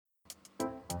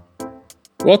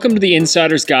Welcome to the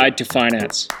Insider's Guide to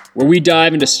Finance, where we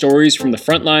dive into stories from the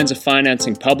front lines of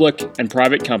financing public and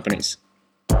private companies.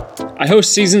 I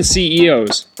host seasoned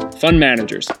CEOs, fund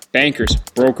managers, bankers,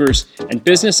 brokers, and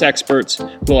business experts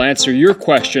who will answer your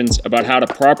questions about how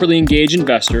to properly engage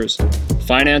investors,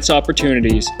 finance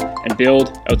opportunities, and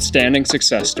build outstanding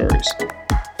success stories.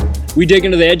 We dig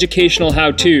into the educational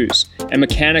how-tos and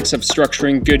mechanics of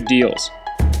structuring good deals.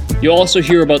 You'll also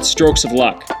hear about strokes of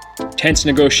luck, tense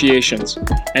negotiations,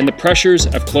 and the pressures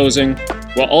of closing,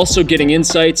 while also getting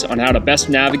insights on how to best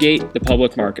navigate the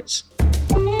public markets.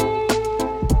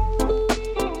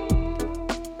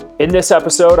 In this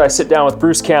episode, I sit down with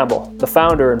Bruce Campbell, the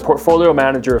founder and portfolio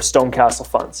manager of Stonecastle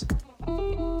Funds.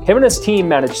 Him and his team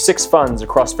manage 6 funds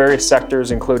across various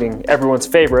sectors, including everyone's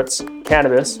favorites,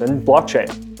 cannabis and blockchain.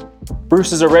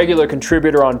 Bruce is a regular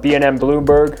contributor on B&M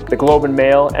Bloomberg, the Globe and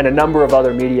Mail, and a number of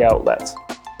other media outlets.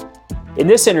 In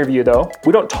this interview, though,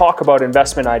 we don't talk about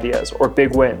investment ideas or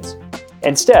big wins.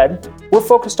 Instead, we're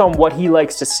focused on what he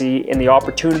likes to see in the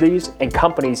opportunities and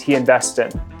companies he invests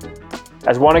in.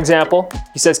 As one example,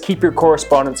 he says keep your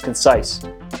correspondence concise.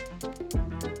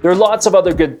 There are lots of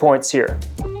other good points here,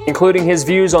 including his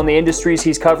views on the industries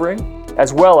he's covering,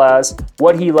 as well as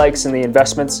what he likes in the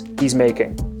investments he's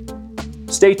making.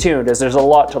 Stay tuned, as there's a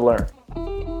lot to learn.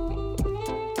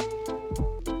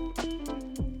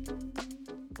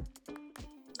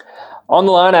 On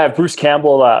the line, I have Bruce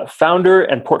Campbell, founder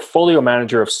and portfolio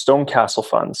manager of Stonecastle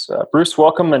Funds. Bruce,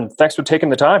 welcome, and thanks for taking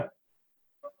the time.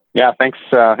 Yeah, thanks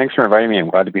for inviting me. I'm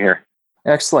glad to be here.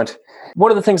 Excellent.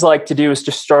 One of the things I like to do is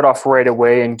just start off right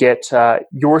away and get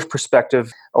your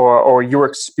perspective or your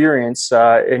experience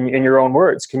in your own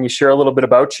words. Can you share a little bit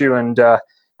about you and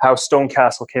how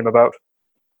Stonecastle came about?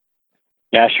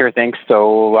 Yeah, sure. Thanks.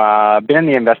 So, been in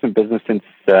the investment business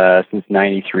since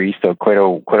 '93, so quite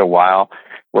a while.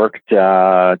 Worked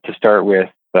to start with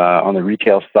on the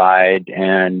retail side,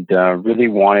 and really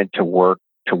wanted to work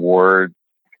toward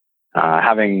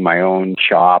having my own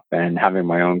shop and having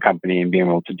my own company and being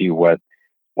able to do what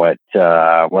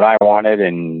I wanted,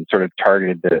 and sort of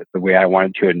targeted the way I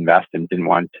wanted to invest, and didn't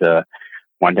want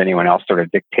anyone else sort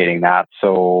of dictating that.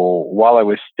 So while I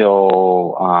was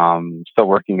still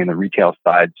working in the retail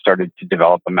side, started to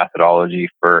develop a methodology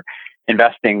for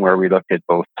investing where we looked at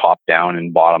both top down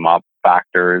and bottom up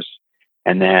factors.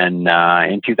 And then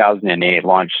in 2008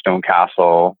 launched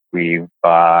Stonecastle. We've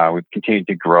continued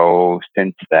to grow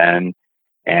since then,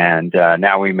 and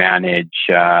now we manage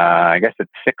I guess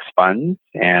it's 6 funds,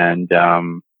 and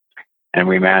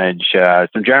we manage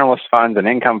some generalist funds, an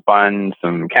income fund,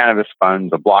 some cannabis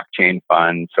funds, a blockchain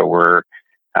fund. So we're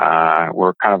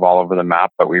kind of all over the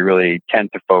map, but we really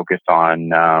tend to focus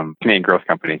on Canadian growth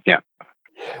companies. Yeah.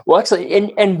 Well, actually,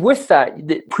 and with that,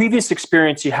 the previous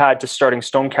experience you had to starting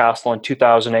Stonecastle in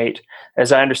 2008,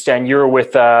 as I understand, you were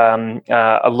with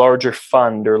a larger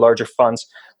fund or larger funds.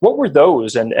 What were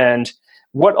those, and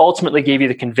what ultimately gave you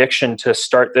the conviction to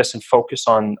start this and focus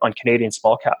on Canadian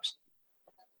small caps?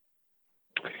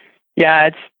 Yeah,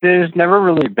 there's never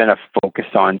really been a focus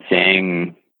on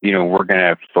saying, we're going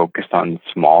to focus on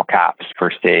small caps per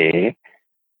se.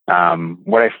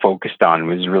 What I focused on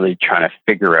was really trying to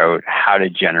figure out how to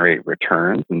generate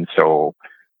returns. And so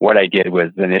what I did was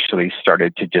initially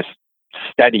started to just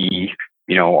study,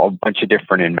 a bunch of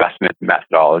different investment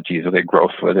methodologies. Was it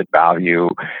growth? Was it value?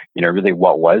 Really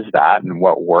what was that and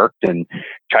what worked, and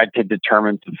tried to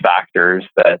determine some factors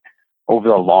that over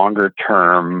the longer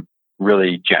term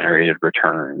really generated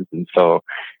returns. And so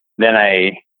then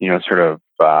I, sort of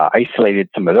isolated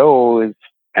some of those,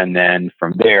 and then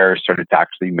from there started to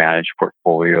actually manage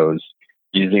portfolios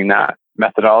using that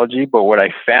methodology. But what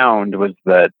I found was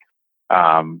that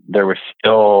there was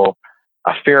still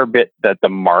a fair bit that the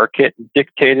market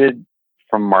dictated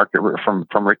from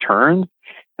returns.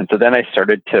 And so then I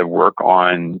started to work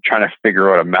on trying to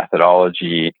figure out a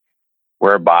methodology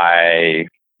whereby,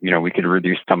 we could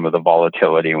reduce some of the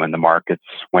volatility when the markets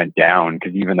went down,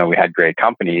 because even though we had great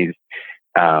companies,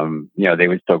 they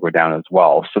would still go down as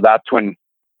well. So that's when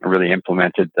I really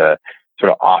implemented the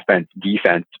sort of offense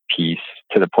defense piece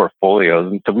to the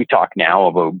portfolios. And so we talk now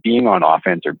about being on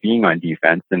offense or being on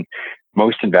defense, and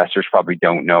most investors probably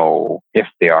don't know if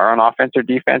they are on offense or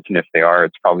defense, and if they are,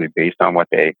 it's probably based on what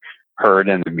they heard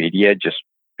in the media just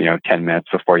 10 minutes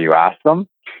before you ask them.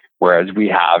 Whereas we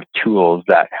have tools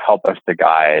that help us to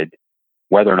guide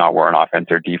whether or not we're on offense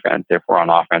or defense. If we're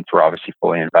on offense, we're obviously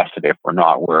fully invested. If we're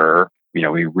not,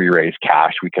 we re-raise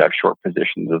cash. We could have short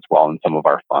positions as well in some of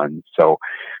our funds. So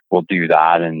we'll do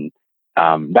that. And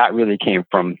that really came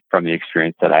from the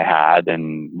experience that I had,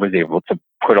 and was able to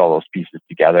put all those pieces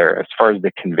together. As far as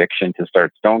the conviction to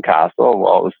start Stonecastle,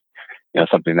 well, it was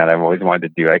something that I've always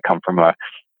wanted to do. I come from I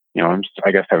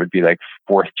guess I would be like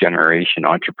fourth generation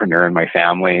entrepreneur in my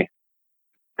family.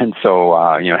 And so,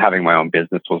 having my own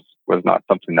business was not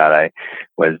something that I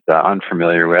was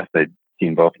unfamiliar with. I'd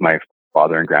seen both my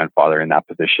father and grandfather in that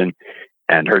position,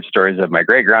 and heard stories of my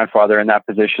great grandfather in that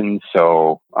position.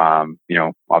 So,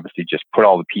 obviously just put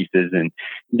all the pieces, and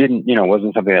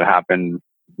wasn't something that happened,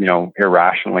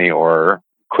 irrationally or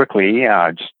quickly,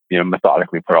 just,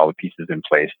 methodically put all the pieces in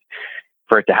place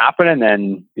for it to happen, and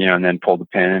then pulled the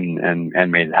pin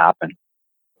and made it happen.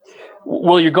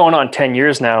 Well, you're going on 10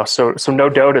 years now, so no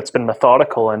doubt it's been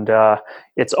methodical, and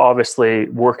it's obviously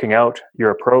working out,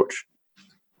 your approach.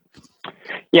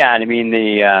 Yeah, and I mean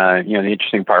the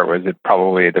interesting part was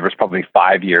there was probably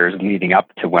 5 years leading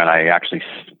up to when I actually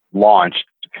launched,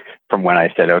 from when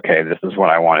I said, okay, this is what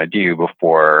I want to do,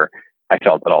 before I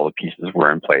felt that all the pieces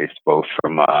were in place, both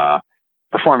from a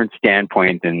performance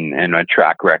standpoint and a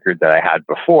track record that I had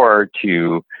before,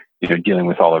 to dealing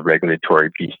with all the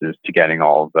regulatory pieces, to getting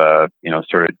all the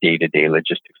sort of day-to-day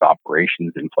logistics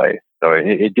operations in place. So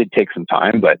it did take some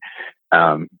time, but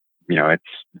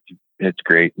it's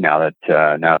great now that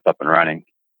now it's up and running.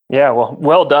 Yeah,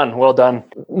 well done.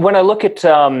 When I look at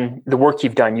the work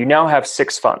you've done, you now have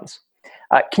 6 funds.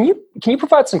 Can you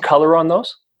provide some color on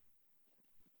those?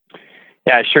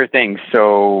 Yeah, sure thing.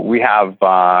 So we've got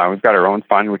our own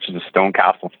fund, which is a Stone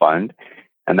Castle fund,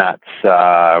 and that's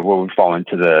what would fall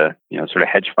into the sort of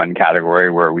hedge fund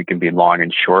category, where we can be long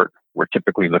and short. We're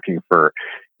typically looking for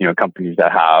companies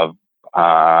that have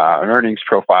an earnings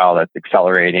profile that's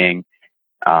accelerating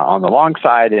on the long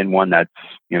side, and one that's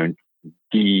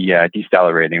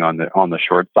decelerating on the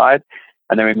short side.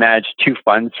 And then we manage 2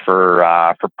 funds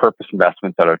for purpose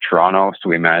investments out of Toronto. So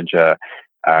we manage a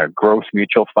growth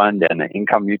mutual fund and an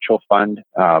income mutual fund.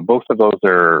 Both of those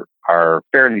are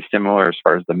fairly similar as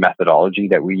far as the methodology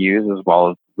that we use, as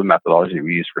well as the methodology that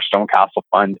we use for Stone Castle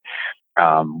Fund.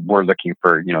 We're looking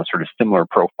for sort of similar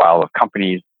profile of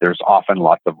companies. There's often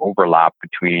lots of overlap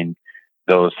between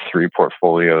those 3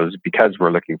 portfolios because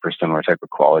we're looking for similar type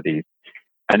of qualities.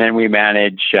 And then we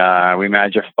manage a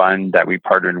fund that we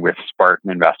partnered with Spartan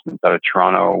Investments out of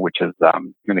Toronto, which is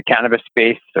in the cannabis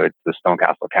space. So it's the Stone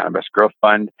Castle Cannabis Growth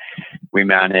Fund. We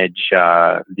manage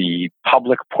the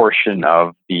public portion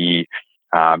of the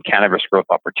Cannabis Growth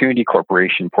Opportunity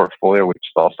Corporation portfolio, which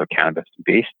is also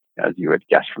cannabis-based, as you would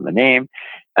guess from the name.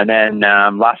 And then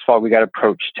last fall, we got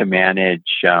approached to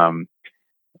manage a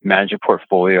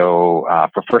portfolio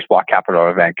for First Block Capital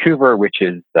of Vancouver, which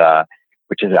is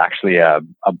actually a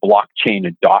blockchain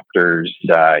adopters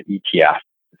ETF.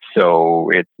 So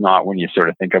it's not when you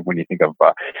think of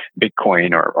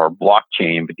Bitcoin or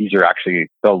blockchain, but these are actually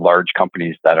the large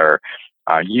companies that are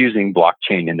using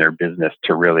blockchain in their business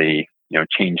to really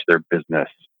change their business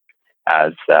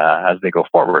as they go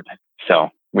forward.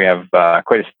 So we have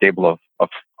quite a stable of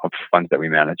funds that we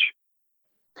manage.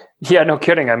 Yeah, no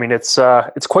kidding. I mean, it's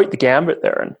quite the gambit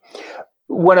there. And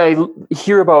when I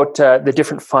hear about the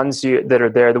different funds that are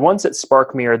there, the ones that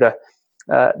spark me are the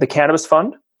cannabis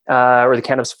fund or the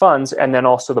cannabis funds, and then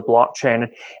also the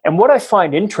blockchain. And what I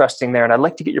find interesting there, and I'd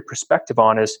like to get your perspective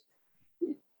on, is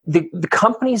the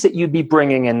companies that you'd be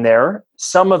bringing in there.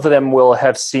 Some of them will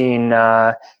have seen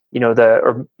or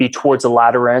be towards the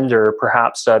latter end, or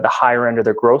perhaps the higher end of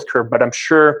their growth curve. But I'm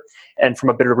sure, and from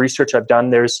a bit of research I've done,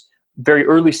 there's very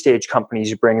early stage companies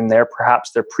you bring in there.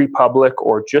 Perhaps they're pre-public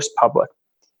or just public.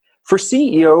 For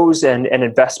CEOs and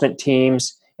investment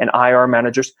teams and IR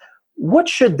managers, what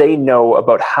should they know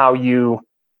about how you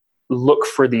look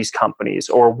for these companies,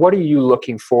 or what are you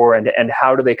looking for, and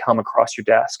how do they come across your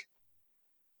desk?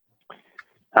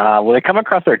 Well, they come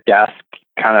across our desk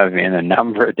kind of in a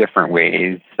number of different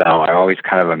ways. I'm always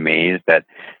kind of amazed at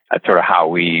sort of how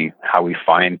we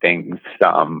find things.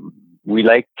 We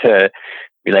like to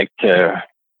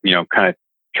kind of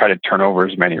try to turn over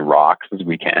as many rocks as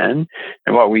we can.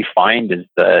 And what we find is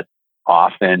that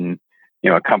often,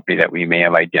 a company that we may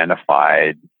have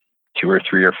identified 2 or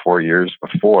 3 or 4 years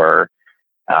before,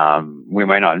 we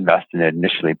might not invest in it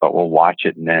initially, but we'll watch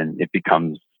it, and then it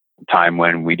becomes time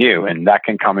when we do. And that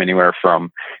can come anywhere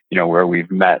from, where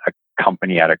we've met a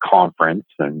company at a conference,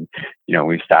 and,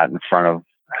 we've sat in front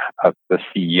of the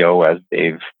CEO as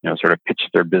they've, sort of pitched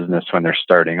their business when they're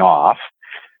starting off,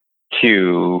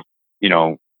 to,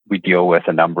 we deal with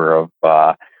a number of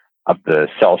the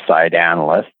sell side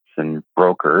analysts and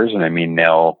brokers. And I mean,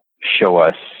 they'll show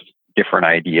us different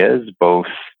ideas, both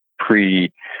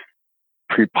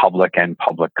pre-public and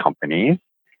public companies.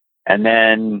 And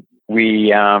then we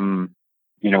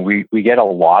get a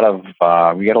lot of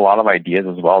ideas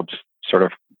as well, just sort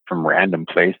of from random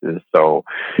places. So,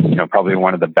 probably probably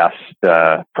one of the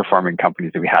best performing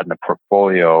companies that we had in the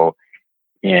portfolio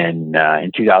in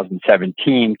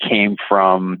 2017 came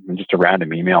from just a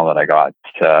random email that I got.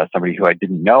 Somebody who I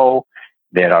didn't know.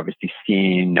 They had obviously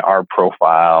seen our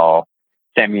profile,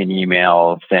 sent me an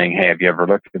email saying, "Hey, have you ever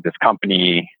looked at this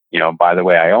company? By the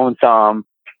way, I own some."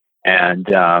 And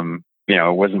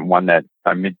it wasn't one that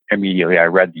immediately I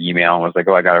read the email and was like,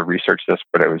 "Oh, I got to research this."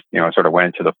 But it was, sort of went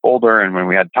into the folder. And when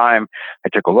we had time, I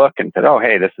took a look and said, "Oh,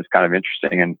 hey, this is kind of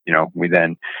interesting." And, we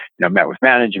then, met with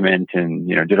management and,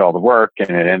 did all the work, and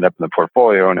it ended up in the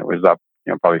portfolio, and it was up,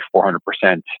 probably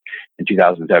 400% in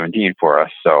 2017 for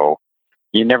us. So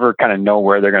you never kind of know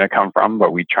where they're going to come from,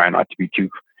 but we try not to be too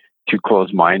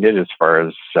close-minded as far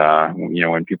as,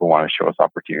 when people want to show us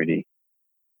opportunity.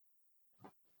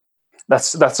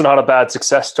 That's not a bad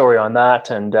success story on that,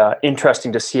 and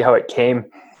interesting to see how it came.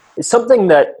 Something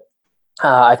that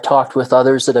I've talked with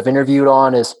others that I've interviewed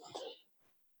on is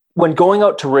when going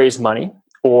out to raise money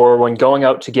or when going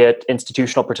out to get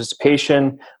institutional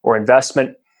participation or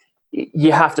investment,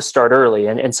 you have to start early.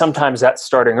 And sometimes that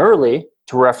starting early,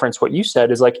 to reference what you said,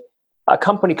 is like a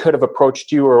company could have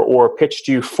approached you or pitched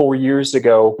you 4 years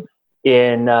ago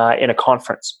in a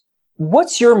conference.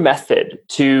 What's your method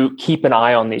to keep an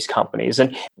eye on these companies?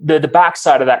 And the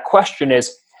backside of that question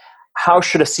is, how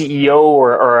should a CEO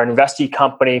or an investee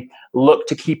company look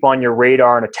to keep on your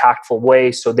radar in a tactful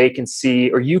way so they can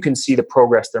see, or you can see, the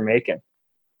progress they're making?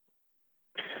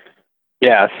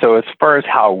 Yeah. So as far as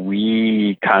how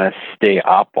we kind of stay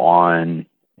up on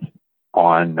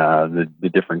the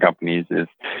different companies is,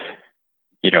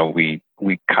 we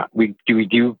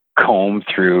do comb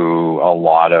through a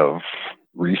lot of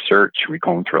research. We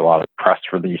comb through a lot of press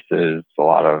releases, a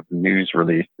lot of news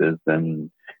releases, and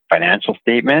financial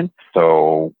statements.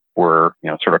 So we're,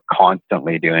 sort of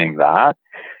constantly doing that.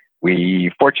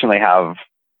 We fortunately have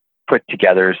put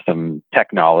together some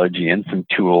technology and some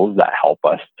tools that help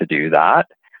us to do that.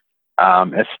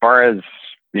 As far as,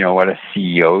 what a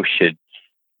CEO should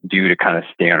do to kind of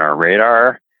stay on our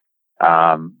radar,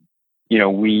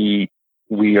 we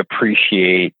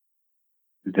appreciate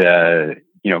the,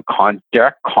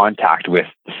 direct contact with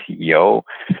the CEO.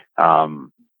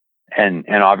 And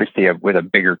obviously with a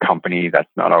bigger company, that's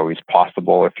not always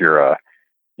possible. If you're a,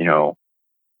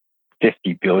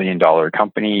 $50 billion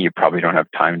company, you probably don't have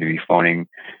time to be phoning,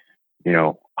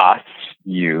 us.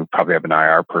 You probably have an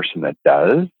IR person that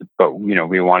does, but,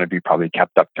 we want to be probably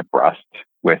kept up to breast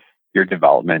with your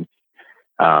development.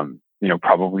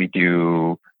 Probably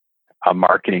do a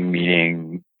marketing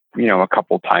meeting, a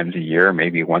couple times a year,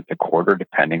 maybe once a quarter,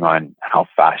 depending on how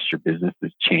fast your business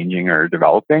is changing or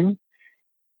developing.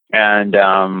 And,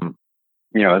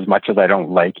 as much as I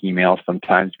don't like email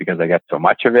sometimes because I get so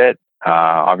much of it,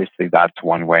 obviously that's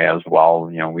one way as well.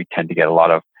 We tend to get a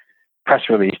lot of press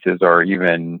releases or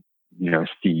even,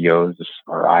 CEOs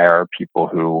or IR people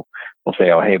who will say,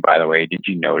 "Oh, hey, by the way, did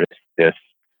you notice this?"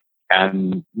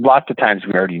 And lots of times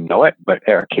we already know it, but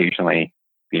occasionally,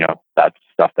 that's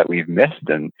stuff that we've missed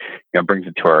and, brings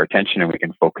it to our attention and we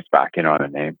can focus back in on a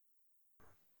name.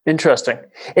 Interesting.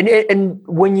 And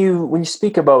when you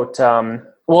speak about,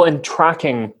 in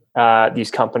tracking these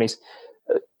companies,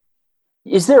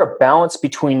 is there a balance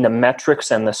between the metrics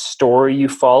and the story you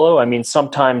follow? I mean,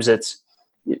 sometimes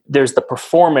there's the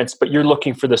performance, but you're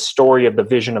looking for the story of the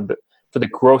vision for the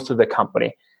growth of the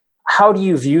company. How do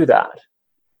you view that?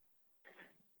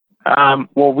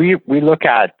 Well, we look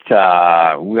at,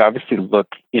 we obviously look,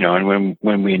 and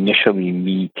when we initially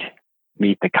meet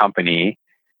the company,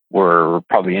 we're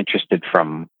probably interested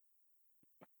from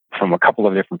a couple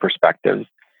of different perspectives.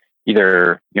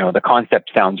 Either, the concept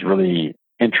sounds really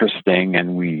interesting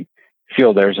and we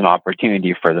feel there's an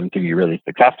opportunity for them to be really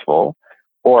successful,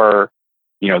 or,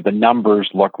 the numbers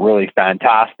look really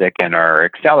fantastic and are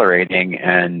accelerating.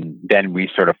 And then we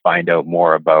sort of find out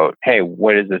more about, hey,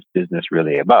 what is this business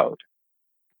really about?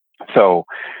 So,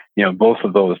 both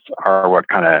of those are what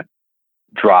kind of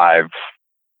drive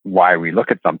why we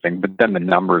look at something, but then the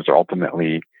numbers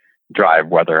ultimately drive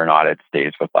whether or not it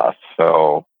stays with us.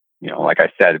 So, like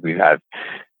I said, we've had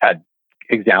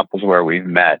examples where we've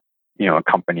met, a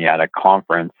company at a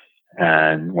conference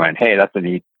and went, "Hey, that's a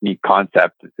neat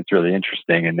concept. It's really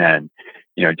interesting." And then,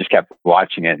 just kept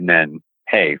watching it. And then,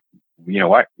 hey, you know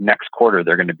what? Next quarter,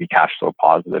 they're going to be cash flow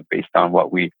positive based on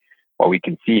what we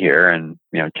can see here, and,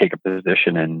 take a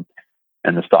position, and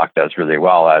the stock does really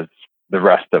well as the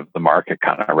rest of the market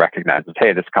kind of recognizes,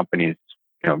 hey, this company's,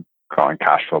 growing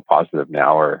cash flow positive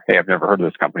now, or, hey, I've never heard of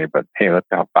this company, but hey, look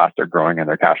how fast they're growing and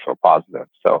they're cash flow positive.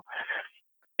 So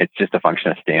it's just a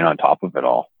function of staying on top of it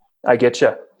all. I get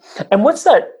you. And what's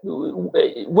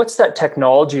that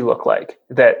technology look like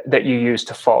that you use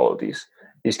to follow these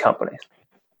companies?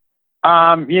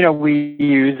 We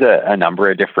use a number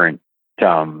of different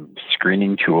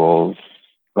screening tools.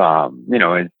 As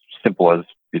simple as,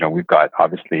 we've got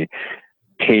obviously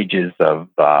pages of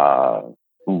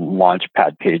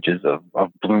launchpad pages of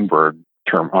Bloomberg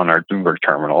on our Bloomberg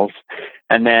terminals,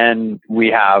 and then we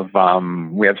have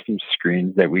some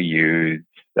screens that we use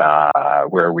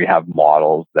where we have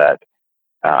models that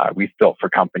we've built for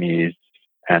companies,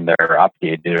 and they're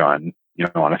updated on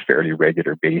a fairly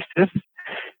regular basis.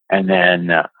 And then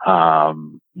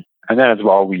as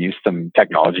well, we use some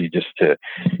technology just to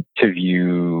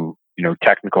view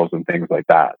technicals and things like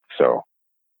that. So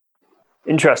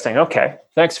interesting. Okay,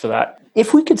 thanks for that.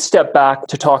 If we could step back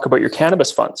to talk about your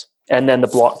cannabis funds and then the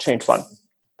blockchain fund,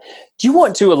 do you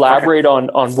want to elaborate on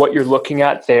what you're looking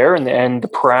at there and the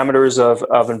parameters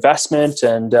of investment?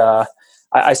 And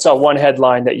I saw one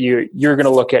headline that you're going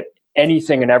to look at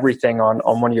anything and everything on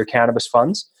one of your cannabis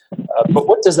funds. But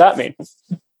what does that mean?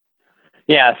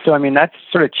 Yeah, so that's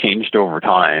sort of changed over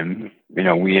time.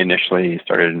 We initially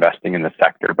started investing in the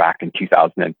sector back in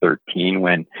 2013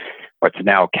 when what's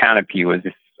now Canopy was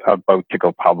about to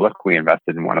go public. We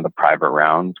invested in one of the private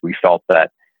rounds. We felt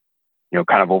that,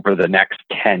 kind of over the next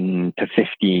 10 to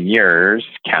 15 years,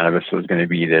 cannabis was going to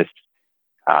be this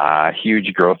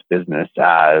huge growth business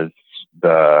as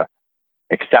the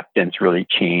acceptance really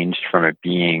changed from it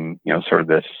being, sort of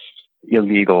this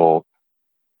illegal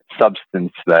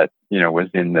substance that was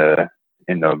in the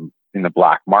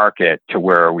black market to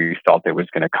where we felt it was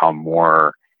going to come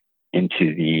more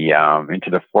into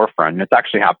the forefront. And it's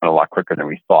actually happened a lot quicker than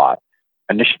we thought.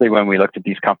 Initially, when we looked at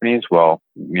these companies,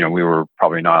 we were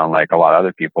probably not unlike a lot of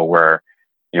other people where,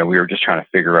 we were just trying to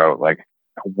figure out like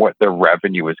what their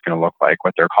revenue was going to look like,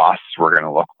 what their costs were going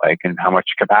to look like, and how much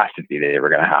capacity they were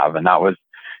going to have. And that was,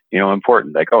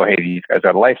 important. Like, oh, hey, these guys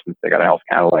got a license. They got a Health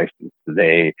Canada license.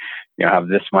 They, have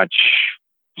this much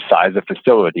size of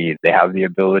facility. They have the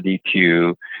ability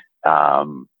to,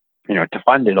 to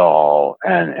fund it all.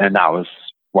 And that was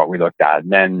what we looked at.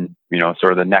 And then,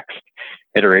 sort of the next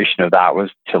iteration of that was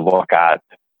to look at,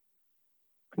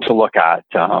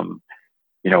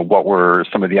 what were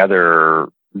some of the other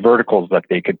verticals that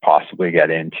they could possibly get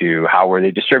into, how were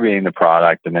they distributing the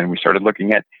product. And then we started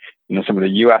looking at, some of the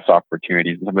US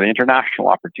opportunities and some of the international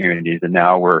opportunities. And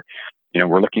now we're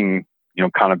looking,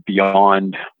 kind of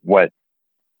beyond what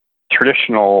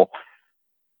traditional,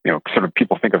 sort of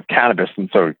people think of cannabis. And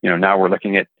so, now we're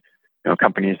looking at,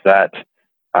 companies that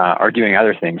are doing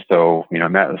other things. So, I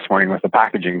met this morning with a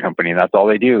packaging company. That's all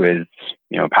they do is,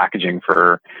 packaging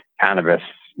for cannabis.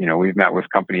 We've met with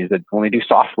companies that only do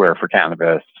software for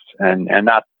cannabis. And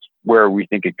that's where we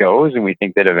think it goes. And we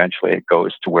think that eventually it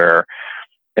goes to where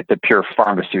it's a pure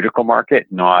pharmaceutical market,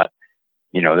 not,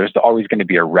 there's always going to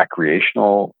be a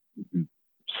recreational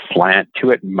slant to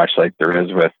it, much like there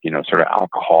is with, sort of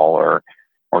alcohol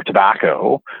or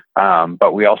tobacco.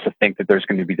 But we also think that there's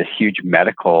going to be this huge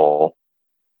medical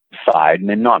side, and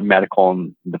then not medical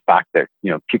in the fact that,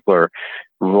 people are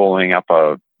rolling up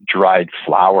a dried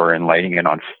flower and lighting it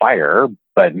on fire,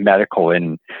 but medical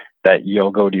in that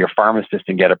you'll go to your pharmacist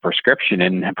and get a prescription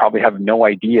and probably have no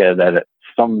idea that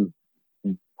some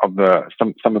of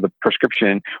the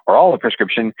prescription or all the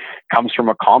prescription comes from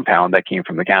a compound that came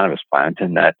from the cannabis plant,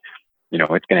 and that,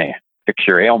 it's going to fix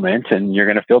your ailment and you're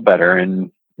going to feel better.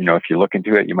 And, if you look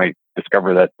into it, you might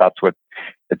discover that that's what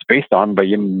it's based on, but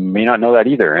you may not know that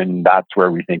either. And that's where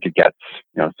we think it gets,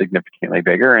 significantly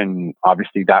bigger. And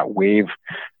obviously that wave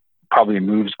probably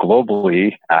moves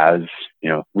globally as,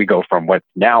 we go from what's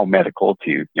now medical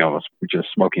to, just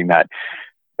smoking that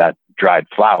dried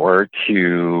flower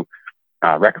to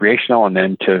recreational, and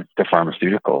then to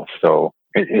pharmaceuticals. So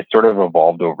it sort of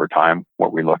evolved over time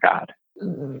what we look at.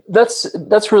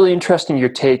 That's really interesting, your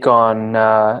take on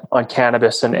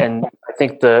cannabis, and I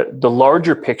think the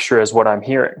larger picture is what I'm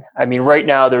hearing. I mean, right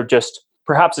now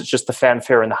perhaps it's just the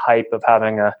fanfare and the hype of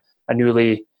having a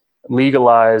newly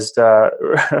legalized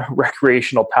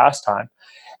recreational pastime,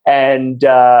 and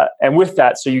with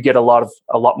that, so you get a lot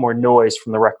more noise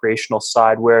from the recreational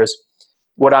side. Whereas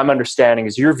what I'm understanding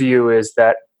is your view is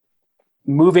that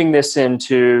moving this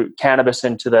into cannabis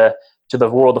into the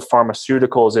world of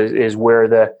pharmaceuticals is where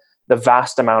the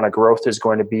vast amount of growth is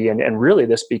going to be, and really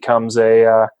this becomes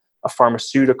a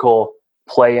pharmaceutical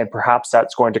play, and perhaps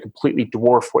that's going to completely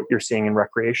dwarf what you're seeing in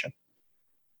recreation.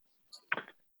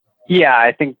 Yeah,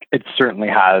 I think it certainly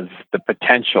has the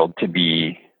potential to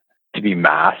be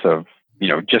massive.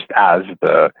 Just as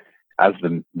the as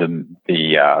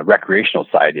the recreational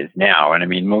side is now. And I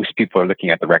mean, most people are looking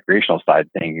at the recreational side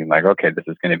thinking like, okay, this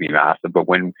is going to be massive. But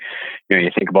when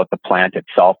you think about the plant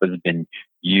itself has been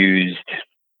used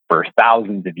for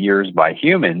thousands of years by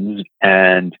humans,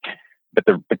 but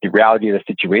the reality of the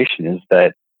situation is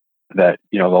that the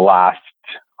last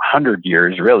 100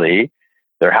 years really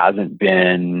there hasn't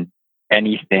been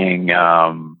anything.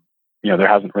 There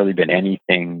hasn't really been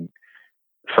anything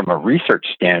from a research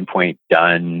standpoint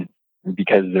done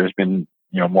because there's been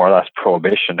more or less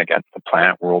prohibition against the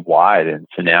plant worldwide. And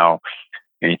so now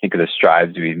you think of the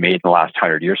strides we've made in the last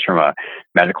 100 years from a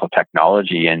medical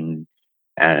technology and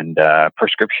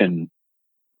prescription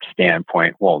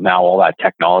standpoint. Well, now all that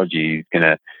technology is going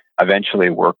to eventually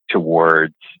work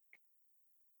towards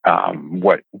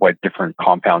what different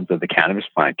compounds of the cannabis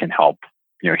plant can help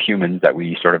humans that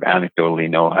we sort of anecdotally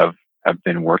know have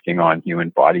been working on human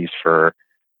bodies for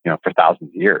thousands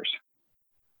of years.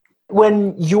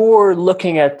 When you're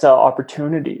looking at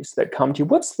opportunities that come to you,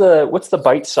 what's the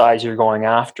bite size you're going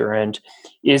after, and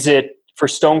is it for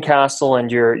Stonecastle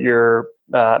and your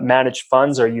managed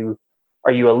funds? Are you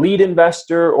a lead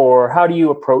investor, or how do you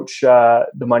approach the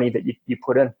money that you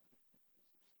put in?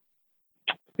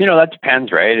 That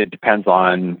depends, right? It depends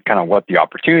on kind of what the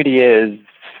opportunity is,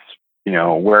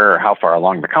 how far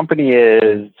along the company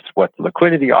is, what the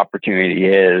liquidity opportunity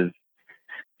is.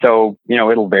 So,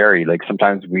 it'll vary. Like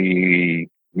sometimes we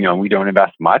don't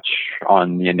invest much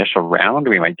on the initial round.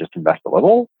 We might just invest a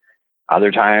little.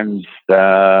 Other times,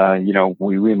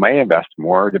 we might invest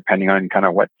more depending on kind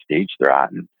of what stage they're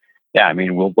at. And yeah, I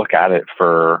mean, we'll look at it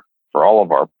for all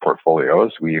of our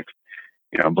portfolios. We've,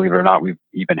 believe it or not, we've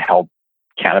even held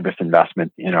cannabis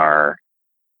investments in our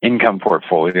income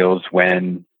portfolios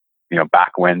when,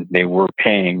 back when they were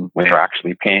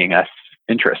actually paying us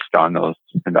interest on those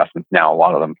investments. Now a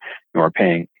lot of them are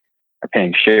paying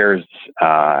shares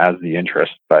as the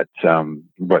interest, but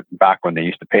back when they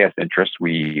used to pay us interest,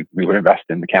 we would invest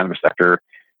in the cannabis sector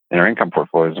in our income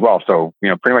portfolio as well. So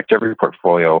pretty much every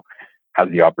portfolio has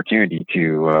the opportunity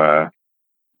to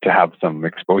have some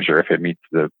exposure if it meets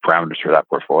the parameters for that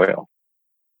portfolio.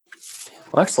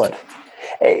 Well, excellent.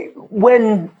 Hey,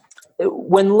 when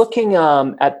looking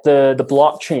at the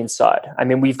blockchain side, I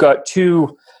mean, we've got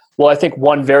two. Well, I think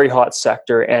one very hot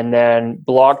sector, and then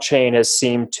blockchain has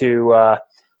seemed to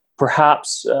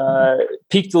perhaps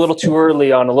peaked a little too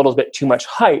early on a little bit too much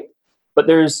hype. But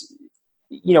there's,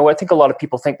 I think a lot of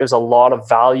people think there's a lot of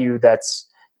value that's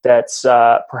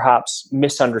perhaps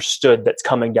misunderstood that's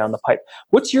coming down the pipe.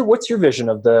 What's your vision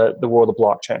of the world of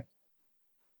blockchain?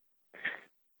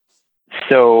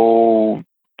 So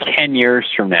 10 years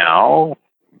from now,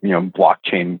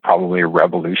 blockchain probably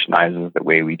revolutionizes the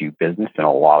way we do business in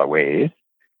a lot of ways.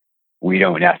 We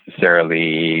don't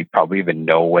necessarily probably even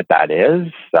know what that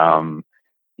is. A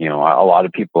lot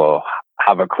of people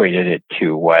have equated it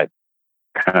to what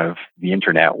kind of the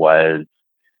internet was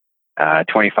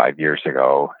 25 years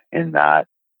ago, in that,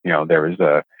 there was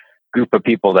a group of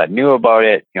people that knew about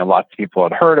it. Lots of people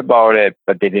had heard about it,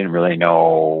 but they didn't really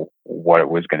know what it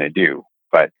was going to do.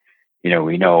 But,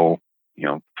 we know,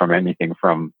 from anything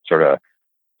from sort of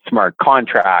smart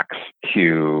contracts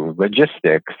to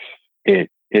logistics,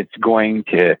 it's going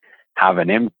to have an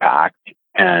impact.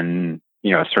 And,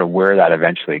 sort of where that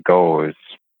eventually goes,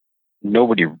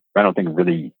 nobody, I don't think,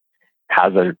 really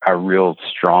has a real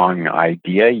strong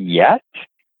idea yet.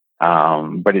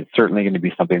 But it's certainly going to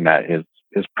be something that is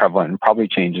prevalent and probably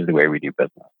changes the way we do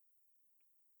business.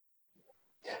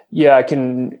 Yeah,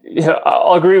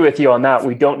 I'll agree with you on that.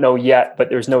 We don't know yet, but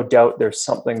there's no doubt there's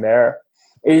something there.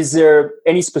 Is there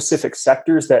any specific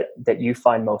sectors that you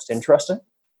find most interesting?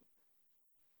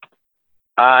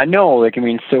 No,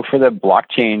 so for the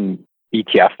blockchain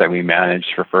ETF that we manage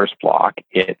for First Block,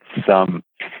 it's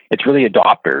really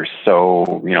adopters.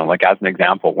 So, like as an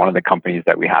example, one of the companies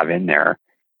that we have in there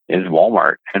is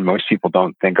Walmart. And most people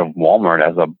don't think of Walmart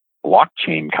as a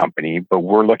blockchain company, but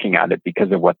we're looking at it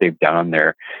because of what they've done on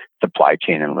their supply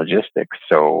chain and logistics.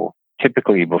 So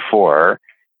typically before,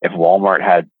 if Walmart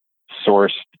had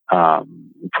sourced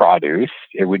produce,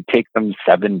 it would take them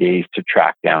 7 days to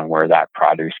track down where that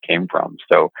produce came from.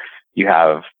 So you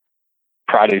have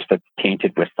produce that's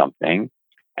tainted with something,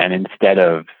 and instead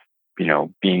of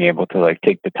being able to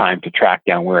take the time to track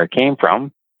down where it came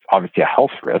from, obviously a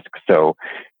health risk. So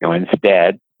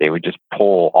instead they would just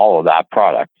pull all of that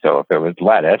product. So if it was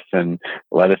lettuce and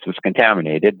lettuce was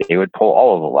contaminated, they would pull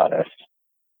all of the lettuce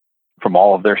from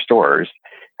all of their stores.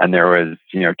 And there was,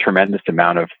 tremendous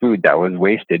amount of food that was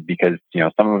wasted because,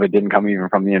 some of it didn't come even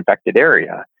from the infected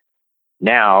area.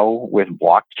 Now with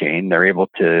blockchain, they're able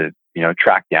to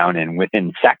track down, and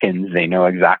within seconds they know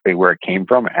exactly where it came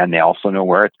from, and they also know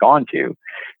where it's gone to.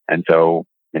 And so,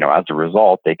 as a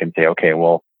result, they can say, okay,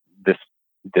 well, this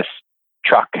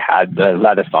truck had the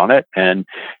lettuce on it and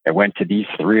it went to these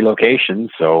 3 locations.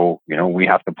 So, we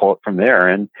have to pull it from there,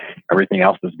 and everything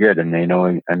else is good. And they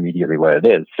know immediately what it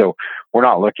is. So we're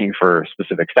not looking for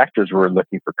specific sectors. We're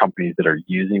looking for companies that are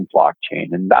using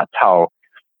blockchain. And that's how,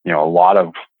 a lot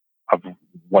of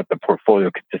what the portfolio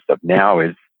consists of now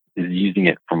is using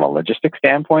it from a logistics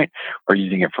standpoint or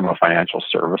using it from a financial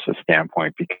services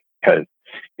standpoint, because,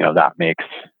 that makes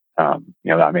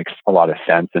a lot of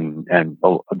sense. And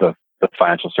the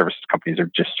financial services companies are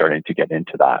just starting to get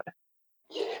into that.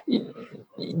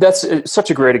 That's such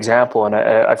a great example. And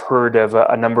I've heard of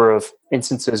a number of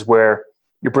instances where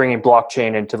you're bringing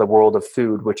blockchain into the world of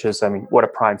food, which is, what a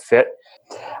prime fit.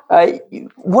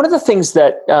 One of the things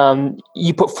that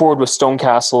you put forward with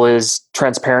Stonecastle is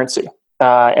transparency.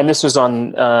 And this was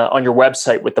on your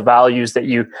website with the values that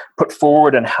you put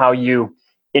forward and how you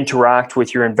interact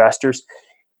with your investors.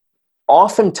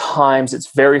 Oftentimes,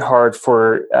 it's very hard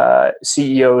for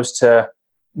CEOs to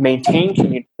maintain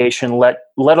communication, let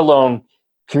alone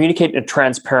communicate in a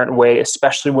transparent way,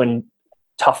 especially when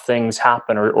tough things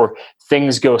happen or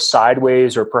things go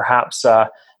sideways, or perhaps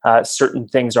certain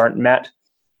things aren't met.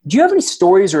 Do you have any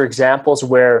stories or examples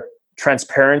where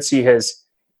transparency has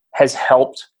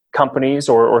helped companies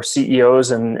or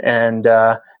CEOs and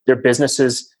their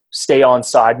businesses stay on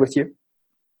side with you?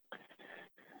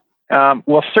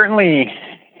 Well, certainly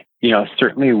we know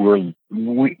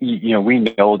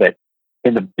that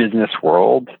in the business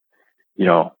world,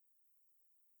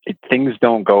 things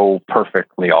don't go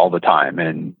perfectly all the time.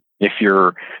 And if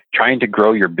you're trying to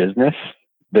grow your business,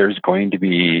 there's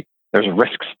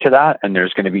risks to that, and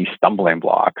there's going to be stumbling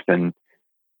blocks. And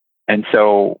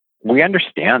so we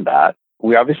understand that.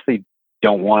 We obviously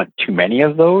don't want too many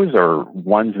of those, or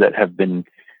ones that have been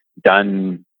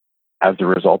done as a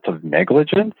result of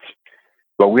negligence.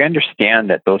 But we understand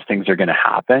that those things are going to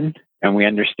happen, and we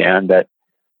understand that,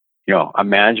 a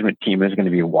management team is going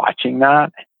to be watching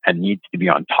that and needs to be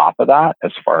on top of that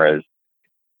as far as,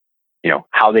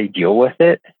 how they deal with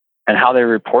it and how they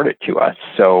report it to us.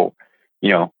 So,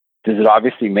 does it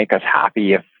obviously make us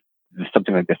happy if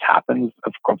something like this happens?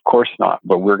 Of course not.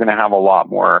 But we're going to have a lot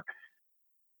more,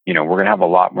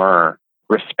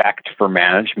 respect for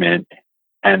management,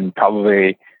 and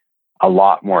probably a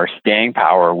lot more staying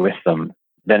power with them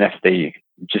than if they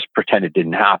just pretend it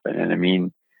didn't happen.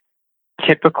 And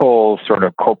typical sort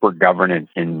of corporate governance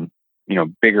in,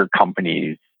 bigger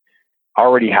companies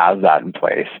already has that in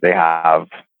place. They have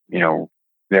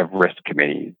risk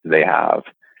committees, they have,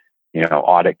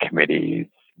 audit committees,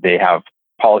 they have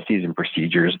policies and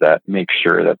procedures that make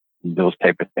sure that those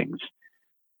type of things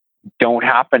don't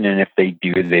happen. And if they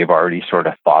do, they've already sort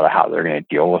of thought of how they're going to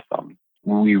deal with them.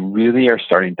 We really are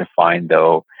starting to find,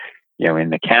 though,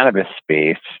 in the cannabis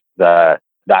space, that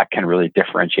can really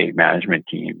differentiate management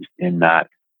teams, in that,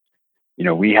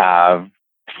 we have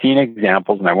seen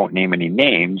examples, and I won't name any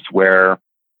names, where,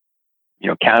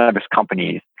 cannabis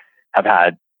companies have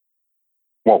had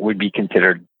what would be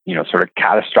considered, sort of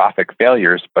catastrophic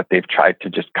failures, but they've tried to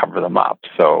just cover them up.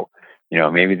 So,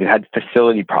 maybe they've had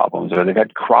facility problems, or they've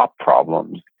had crop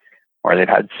problems, or they've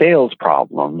had sales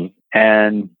problems,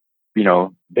 and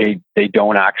they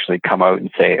don't actually come out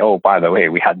and say, oh, by the way,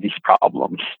 we had these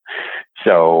problems.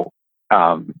 So,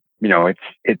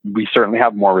 we certainly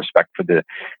have more respect for the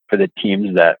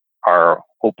teams that are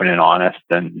open and honest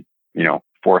and,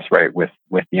 forthright with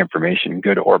the information,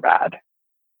 good or bad.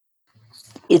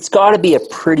 It's got to be a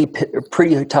pretty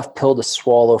tough pill to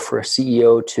swallow for a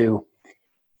CEO to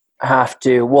have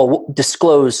to,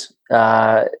 disclose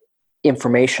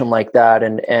information like that,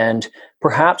 and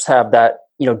perhaps have that,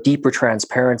 deeper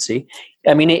transparency.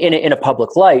 In a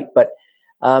public light, but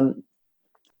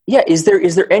is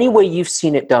there any way you've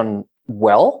seen it done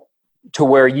well, to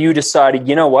where you decided,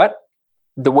 what,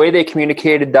 the way they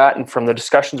communicated that, and from the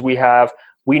discussions we have,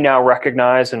 we now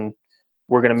recognize, and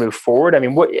we're going to move forward?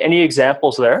 Any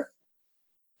examples there?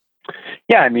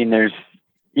 Yeah, there's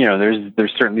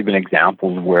certainly been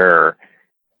examples where,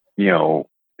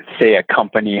 say a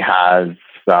company has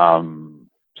some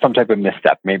type of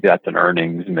misstep. Maybe that's an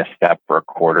earnings misstep for a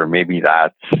quarter. Maybe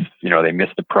that's, they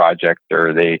missed a project,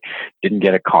 or they didn't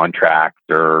get a contract,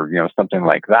 or, something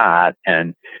like that.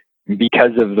 And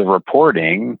because of the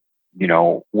reporting,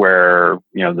 where,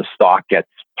 the stock gets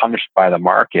punished by the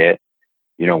market,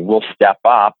 we'll step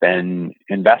up and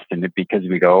invest in it, because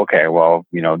we go, okay, well,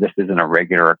 this isn't a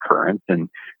regular occurrence. And,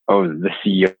 the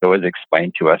CEO has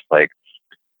explained to us, like,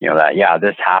 that, yeah,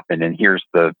 this happened, and here's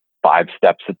the 5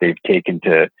 steps that they've taken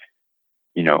to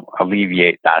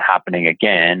alleviate that happening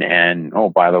again. And, oh,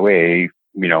 by the way,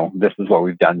 this is what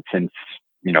we've done since,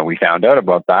 we found out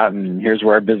about that, and here's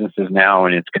where our business is now,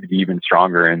 and it's going to be even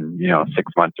stronger in,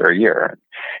 6 months or a year.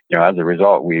 And, as a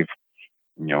result, we've,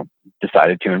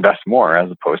 decided to invest more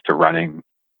as opposed to running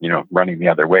the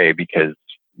other way because,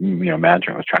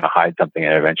 management was trying to hide something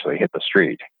and eventually hit the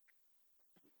street.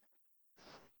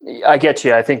 I get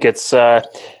you. I think it's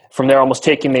from there almost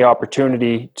taking the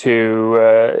opportunity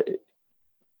to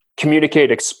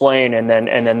communicate, explain, and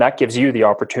then that gives you the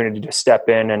opportunity to step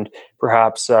in and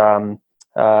perhaps average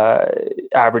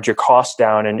your costs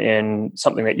down in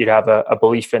something that you'd have a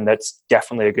belief in that's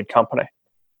definitely a good company.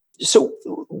 So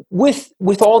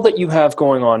with all that you have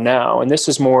going on now, and this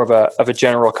is more of a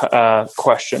general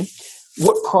question,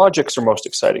 what projects are most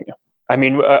exciting you? I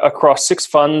mean, across 6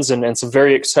 funds and some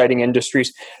very exciting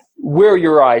industries, where are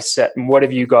your eyes set and what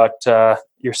have you got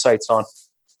your sights on?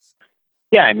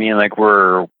 Yeah, I mean, like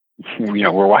we're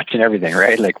watching everything,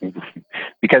 right? Like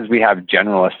because we have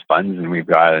generalist funds and we've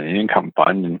got an income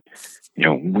fund,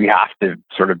 and we have to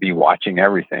sort of be watching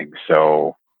everything.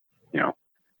 So,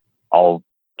 I'll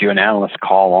do an analyst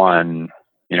call on,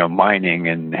 mining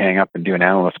and hang up and do an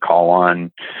analyst call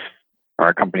on, or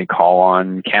a company call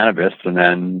on cannabis, and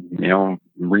then,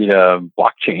 read a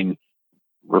blockchain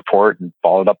report and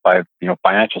followed up by,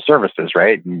 financial services,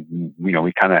 right? And,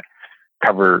 we kind of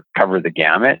cover the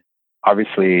gamut.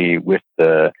 Obviously, with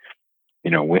the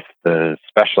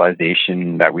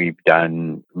specialization that we've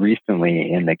done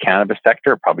recently in the cannabis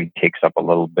sector, it probably takes up a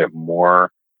little bit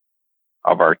more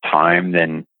of our time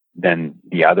than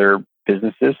the other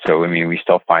businesses. So, I mean, we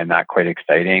still find that quite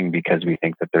exciting because we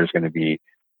think that there's going to be,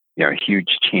 a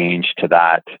huge change to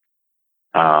that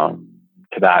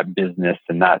business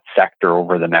and that sector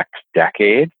over the next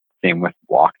decade. Same with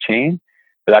blockchain.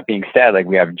 But that being said, like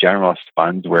we have generalist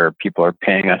funds where people are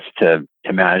paying us to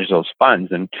manage those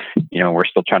funds, and we're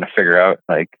still trying to figure out,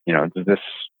 like, does this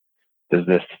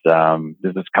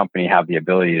company have the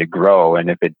ability to grow? And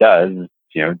if it does,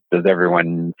 does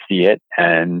everyone see it?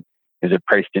 And is it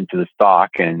priced into the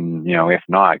stock? And if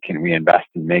not, can we invest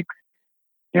and make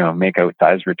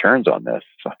outsized returns on this?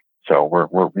 So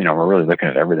we're really looking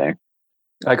at everything.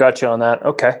 I got you on that.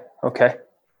 Okay.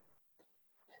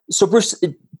 So Bruce,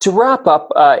 to wrap up,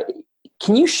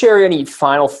 can you share any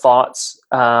final thoughts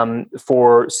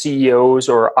for CEOs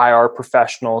or IR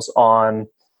professionals on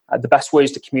the best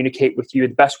ways to communicate with you,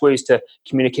 the best ways to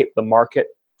communicate with the market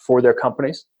for their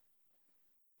companies?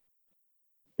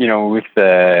 With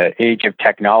the age of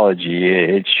technology,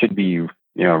 it should be,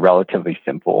 relatively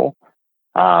simple.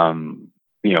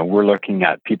 We're looking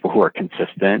at people who are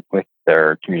consistent with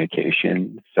their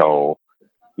communication. So,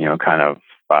 kind of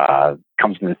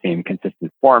comes in the same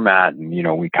consistent format, and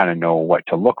we kind of know what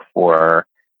to look for.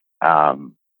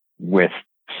 With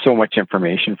so much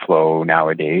information flow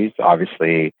nowadays,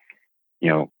 obviously,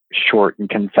 short and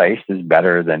concise is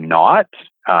better than not.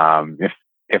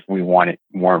 If we want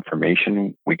more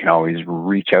information, we can always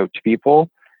reach out to people.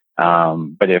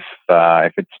 But if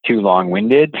it's too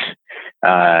long-winded,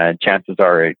 chances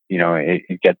are it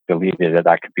gets deleted.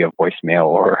 That could be a voicemail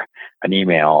or an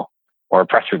email or a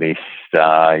press release.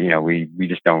 We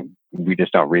just don't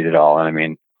read it all. And I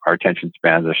mean, our attention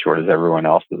span is as short as everyone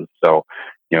else's. So,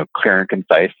 clear and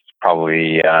concise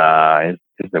probably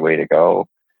is the way to go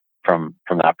from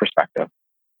that perspective.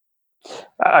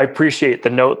 I appreciate the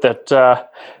note that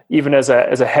even as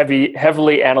a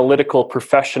heavily analytical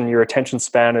profession, your attention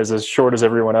span is as short as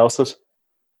everyone else's.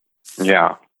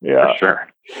 Yeah, for sure.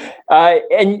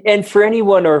 And for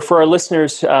anyone or for our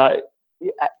listeners,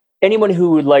 anyone who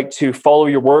would like to follow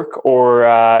your work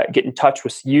or get in touch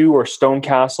with you or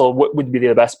Stonecastle, what would be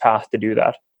the best path to do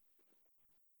that?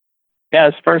 Yeah,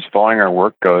 as far as following our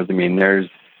work goes, I mean, there's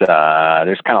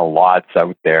kind of lots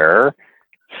out there.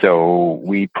 So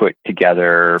we put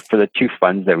together, for the 2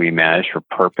 funds that we manage for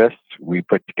Purpose, we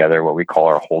put together what we call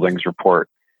our holdings report,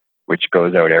 which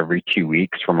goes out every 2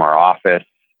 weeks from our office.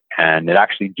 And it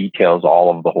actually details all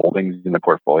of the holdings in the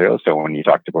portfolio. So when you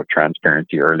talked about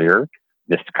transparency earlier,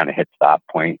 this kind of hits that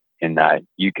point in that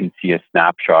you can see a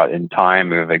snapshot in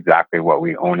time of exactly what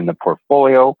we own in the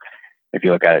portfolio. If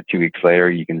you look at it 2 weeks later,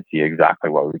 you can see exactly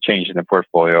what we've changed in the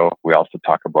portfolio. We also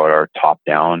talk about our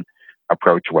top-down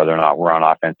approach, whether or not we're on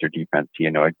offense or defense, so you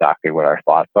know exactly what our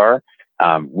thoughts are.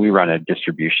 We run a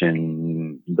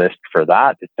distribution list for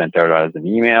that. It's sent out as an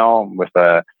email with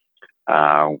a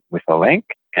link.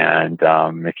 And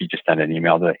if you just send an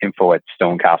email to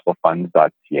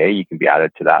info@stonecastlefunds.ca, you can be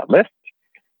added to that list.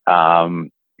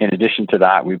 In addition to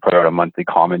that, we put out a monthly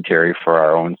commentary for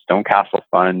our own Stonecastle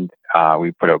fund.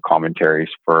 We put out commentaries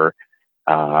for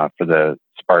the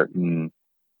Spartan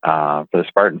for the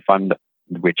Spartan Fund,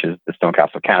 which is the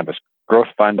Stonecastle Cannabis Growth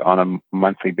Fund, on a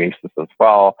monthly basis as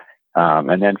well.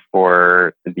 And then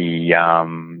for the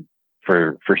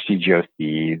for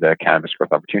CGOC, the Cannabis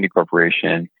Growth Opportunity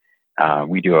Corporation,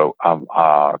 we do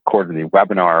a quarterly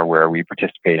webinar where we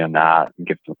participate in that and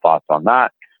give some thoughts on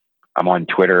that. I'm on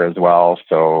Twitter as well,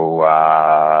 so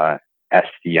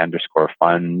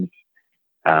SC_funds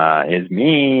is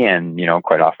me, and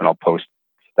quite often I'll post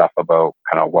stuff about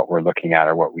kind of what we're looking at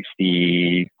or what we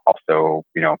see. Also,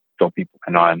 fill people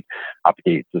in on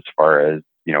updates as far as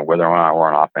whether or not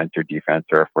we're on offense or defense,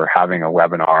 or if we're having a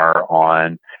webinar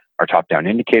on our top-down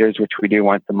indicators, which we do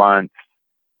once a month.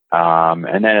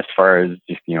 And then as far as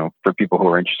just for people who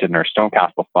are interested in our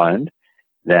Stonecastle Fund,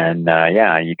 then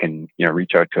you can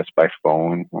reach out to us by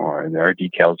phone, or our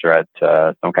details are at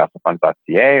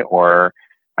stonecastlefunds.ca, or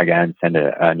again send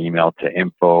an email to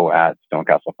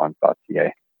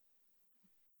info@stonecastlefunds.ca.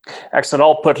 Excellent.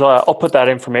 I'll put that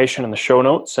information in the show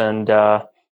notes, and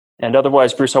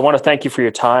otherwise, Bruce, I want to thank you for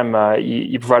your time.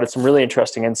 You provided some really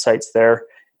interesting insights there,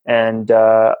 and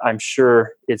I'm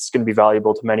sure it's going to be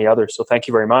valuable to many others. So thank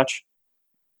you very much.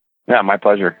 Yeah, my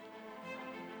pleasure.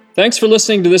 Thanks for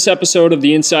listening to this episode of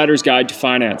The Insider's Guide to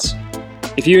Finance.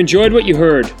 If you enjoyed what you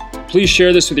heard, please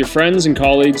share this with your friends and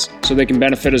colleagues so they can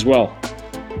benefit as well.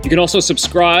 You can also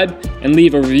subscribe and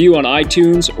leave a review on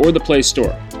iTunes or the Play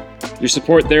Store. Your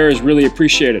support there is really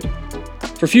appreciated.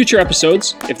 For future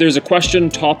episodes, if there's a question,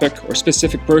 topic, or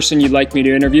specific person you'd like me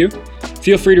to interview,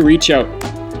 feel free to reach out.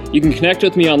 You can connect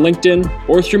with me on LinkedIn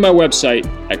or through my website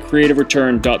at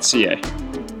creativereturn.ca.